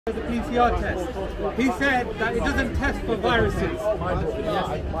The PCR test. He said that it doesn't test for viruses.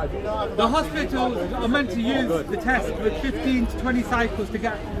 The hospitals are meant to use the test with 15 to 20 cycles to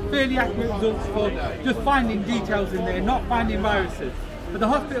get fairly accurate results for just finding details in there, not finding viruses. But the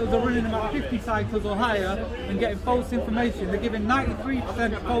hospitals are running about 50 cycles or higher and getting false information. They're giving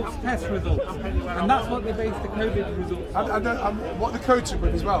 93% false test results, and that's what they base the COVID results on. And what they're coated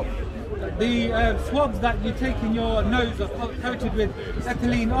with as well. The swabs that you take in your nose are coated with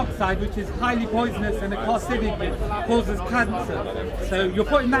ethylene oxide, which is highly poisonous and a carcinogen, causes cancer. So you're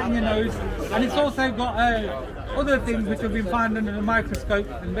putting that in your nose, and it's also got other things which have been found under a microscope,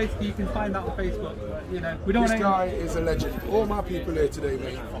 and basically you can find that on Facebook. You know, we don't. This guy is a legend. All my people here today,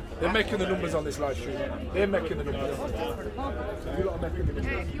 mate, they're making the numbers on this live stream. They're making the numbers. You lot are making the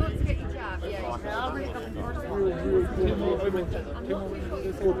numbers. If you want to get your jab,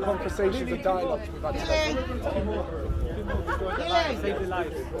 It's called conversations and dialogues we've had today. Save your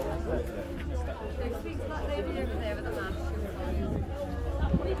life. speak like they're over there with the man.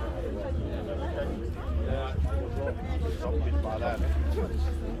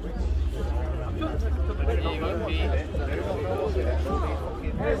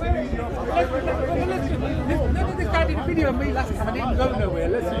 This guy did a video of me last time. I didn't go nowhere.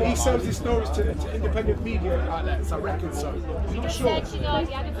 Listen, he sells his stories to independent media outlets, I reckon so. I'm not sure.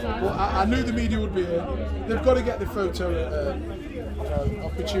 Well, I knew the media would be here. They've got to get the photo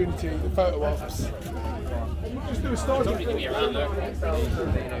opportunity, the photo ops. Just do a story.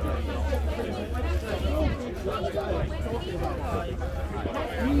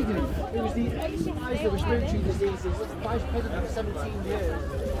 Reading, it was the ex-Pfizer respiratory diseases vice president for 17 years.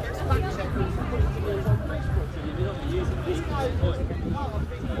 Fact checkers putting videos on Facebook. This guy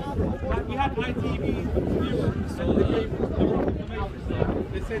we had ITV viewers, so they gave us the wrong information.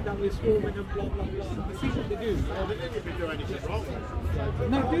 They said that we're swarming and blah blah blah. But see what they do. They didn't do anything wrong.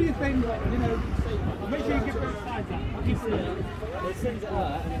 No, do your thing, you know, make sure you give both sides that. Obviously, they send it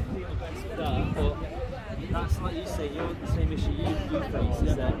out and everything against that, but that's like you say, you're the same issue you face,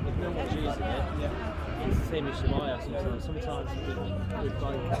 is that if no one's using it, it's the same issue I have sometimes. Sometimes with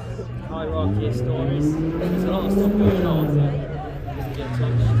like hierarchy of stories, there's a lot of stuff going on that doesn't get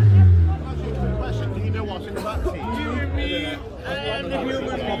touched. Question, do you know what's in the vaccine?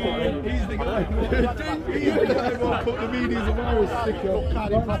 He's the guy. He's the guy who put the media as a virus sticker.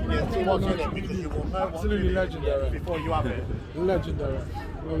 Can't imagine what's in it because you will know Absolutely legendary. before you have it. Legendary.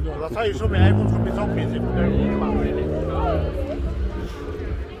 Well done. I'll tell you something, everyone's going to be zombies if they don't know about really.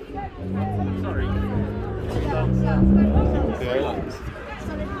 Sorry.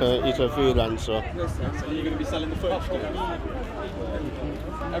 Yeah. It's a freelancer. So you're going to be selling the footage?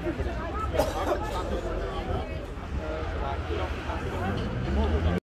 Everybody.